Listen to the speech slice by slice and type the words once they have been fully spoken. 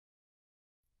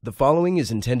The following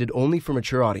is intended only for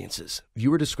mature audiences.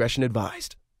 Viewer discretion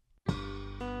advised.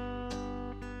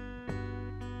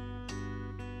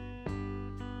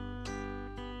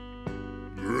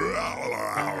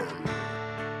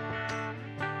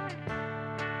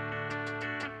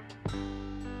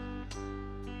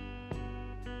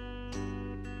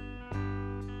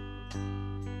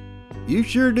 You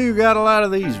sure do got a lot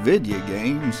of these video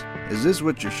games. Is this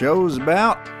what your show is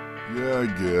about? Yeah, I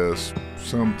guess.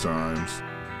 Sometimes.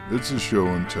 It's a show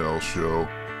and tell show.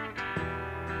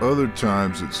 Other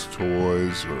times it's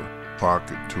toys or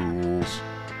pocket tools.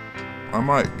 I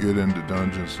might get into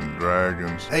Dungeons and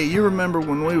Dragons. Hey, you remember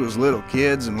when we was little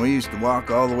kids and we used to walk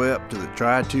all the way up to the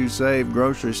Try-to-Save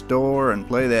grocery store and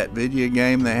play that video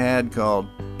game they had called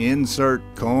Insert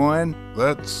Coin?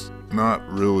 That's not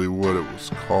really what it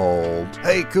was called.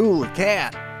 Hey, cool, a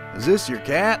cat. Is this your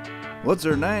cat? What's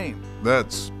her name?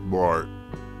 That's Bart.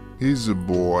 He's a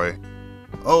boy.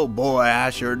 Oh boy, I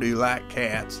sure do like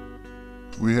cats.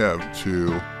 We have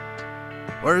two.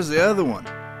 Where's the other one?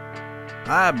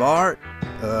 Hi, Bart.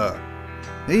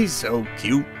 He's so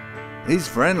cute. He's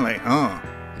friendly, huh?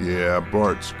 Yeah,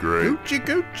 Bart's great. Coochie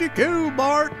coochie coo,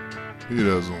 Bart. He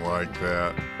doesn't like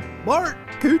that. Bart,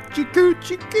 coochie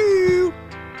coochie coo.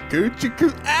 Coochie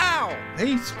coo. Ow!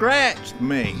 He scratched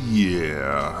me.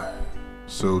 Yeah.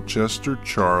 So Chester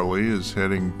Charlie is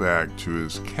heading back to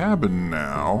his cabin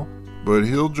now, but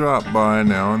he'll drop by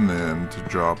now and then to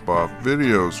drop off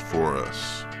videos for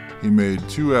us. He made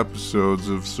 2 episodes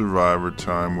of Survivor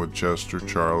Time with Chester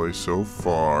Charlie so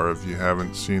far, if you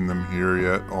haven't seen them here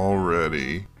yet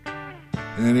already.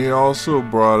 And he also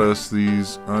brought us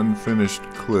these unfinished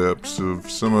clips of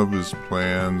some of his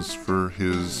plans for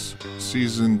his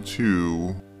Season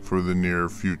 2 for the near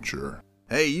future.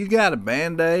 Hey, you got a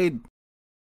Band-Aid?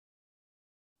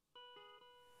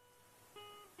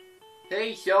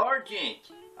 Hey, Sergeant,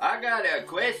 I got a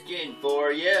question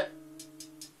for you.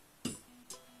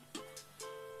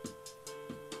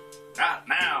 Not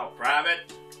now,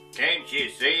 Private. Can't you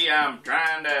see I'm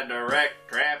trying to direct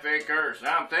traffic or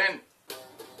something?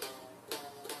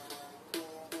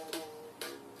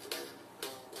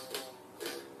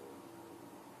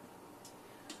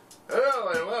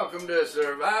 Hello and welcome to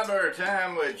Survivor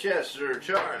Time with Chester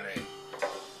Charlie.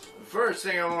 The first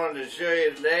thing I wanted to show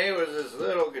you today was this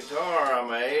little guitar I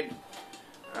made.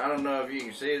 I don't know if you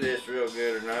can see this real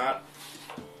good or not.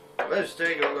 Let's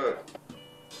take a look.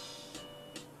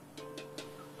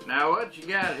 Now what you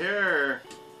got here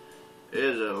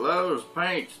is a Lowe's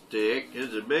paint stick.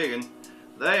 It's a big one.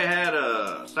 They had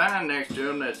a sign next to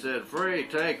them that said free,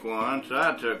 take one, so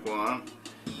I took one.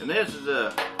 And this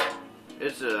is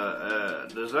it's a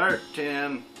dessert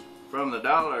tin from the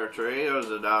Dollar Tree. It was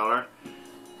 $1.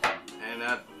 And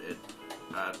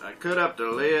I cut up the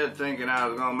lid thinking I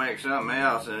was going to make something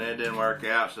else, and it didn't work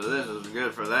out, so this is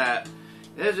good for that.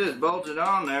 It's just bolted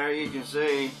on there. You can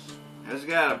see it's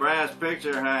got a brass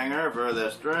picture hanger for the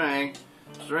string.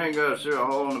 String goes through a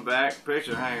hole in the back,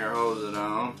 picture hanger holds it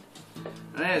on.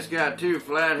 And then it's got 2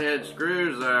 flathead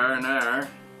screws there and there,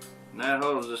 and that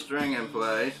holds the string in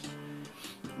place.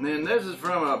 And then this is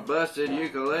from a busted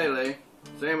ukulele,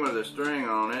 same with a string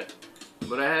on it.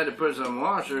 But I had to put some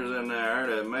washers in there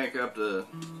to make up the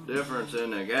difference in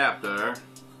the gap there.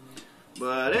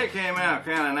 But it came out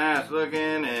kind of nice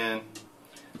looking, and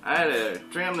I had to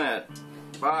trim that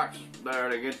box there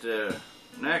to get the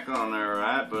neck on there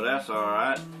right, but that's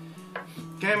alright.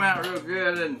 Came out real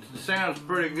good and it sounds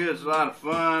pretty good. It's a lot of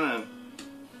fun and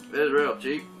it's real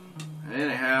cheap.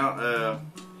 Anyhow,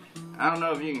 I don't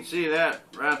know if you can see that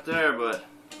right there, but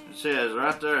it says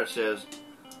right there, it says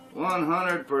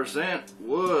 100%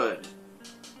 wood.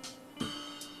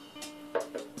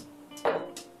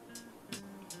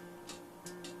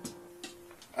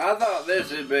 I thought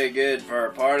this would be good for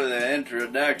a part of the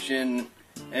introduction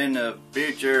in the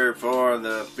future for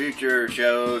the future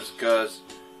shows, because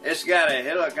it's got a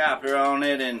helicopter on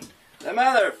it, and them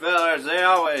other fellers, they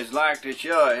always like to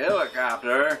show a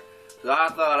helicopter, so I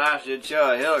thought I should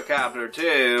show a helicopter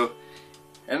too.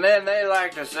 And then they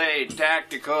like to say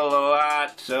tactical a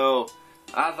lot, so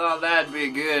I thought that'd be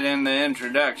good in the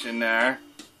introduction there.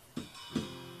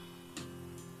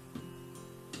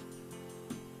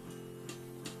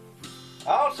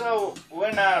 Also,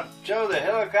 when I show the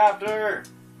helicopter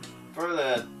for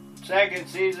the second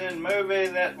season movie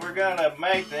that we're gonna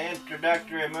make, the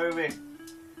introductory movie,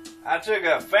 I took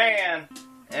a fan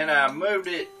and I moved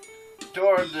it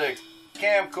toward the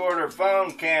camcorder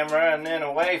phone camera and then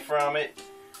away from it,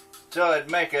 so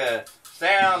it'd make a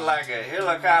sound like a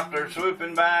helicopter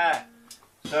swooping by.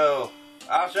 So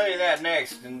I'll show you that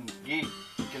next, and you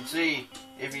can see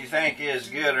if you think it's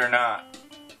good or not.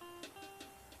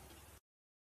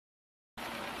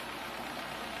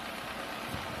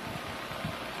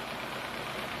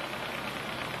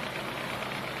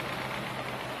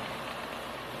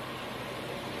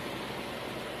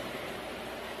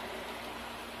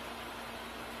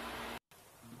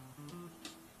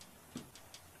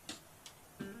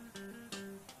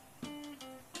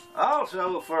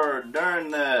 Also, for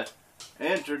during the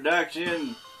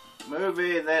introduction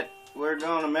movie that we're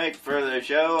going to make for the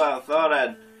show, I thought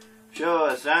I'd show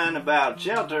a sign about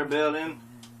shelter building,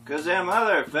 because them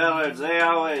other fellers, they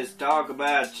always talk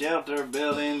about shelter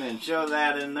building and show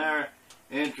that in their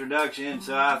introduction,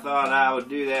 so I thought I would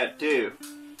do that too.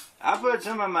 I put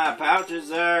some of my pouches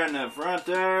there in the front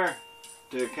there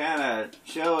to kind of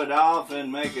show it off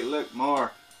and make it look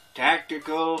more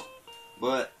tactical,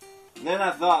 but then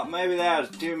I thought maybe that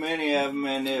was too many of them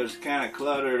and it was kind of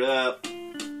cluttered up.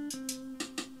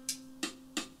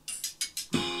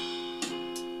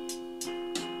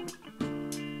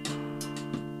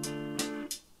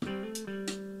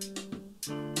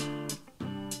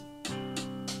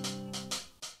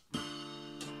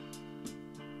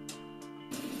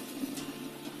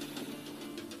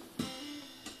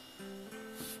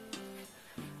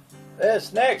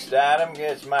 This next item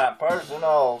gets my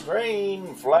personal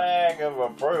green flag of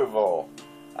approval.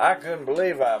 I couldn't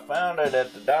believe I found it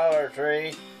at the Dollar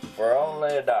Tree for only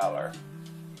 $1.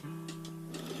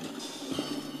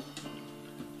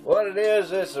 What it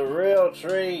is, it's a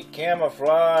Realtree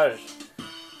camouflage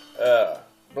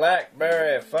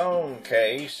BlackBerry phone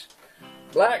case.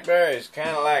 BlackBerry is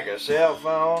kind of like a cell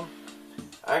phone.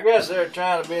 I guess they're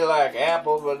trying to be like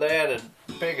Apple, but they had to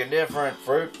pick a different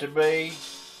fruit to be.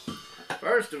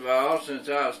 First of all, since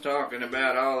I was talking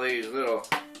about all these little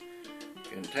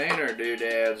container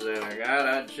doodads that I got,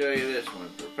 I'd show you this one.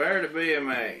 Prepare to be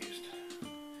amazed.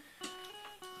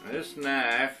 This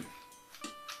knife,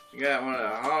 you got one of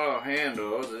the hollow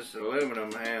handles. This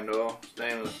aluminum handle,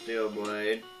 stainless steel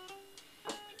blade.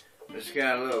 It's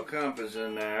got a little compass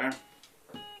in there.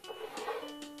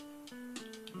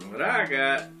 What I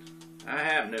got, I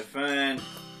happen to find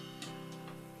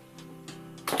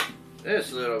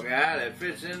this little guy that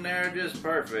fits in there just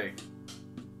perfect.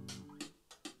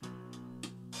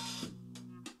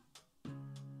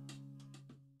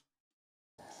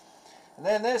 And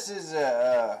then this is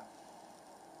a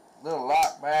little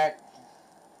lockback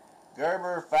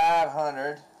Gerber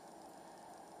 500,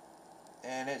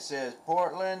 and it says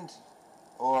Portland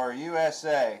or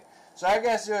USA. So I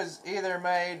guess it was either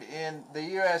made in the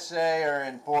USA or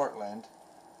in Portland.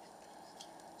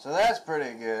 So that's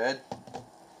pretty good.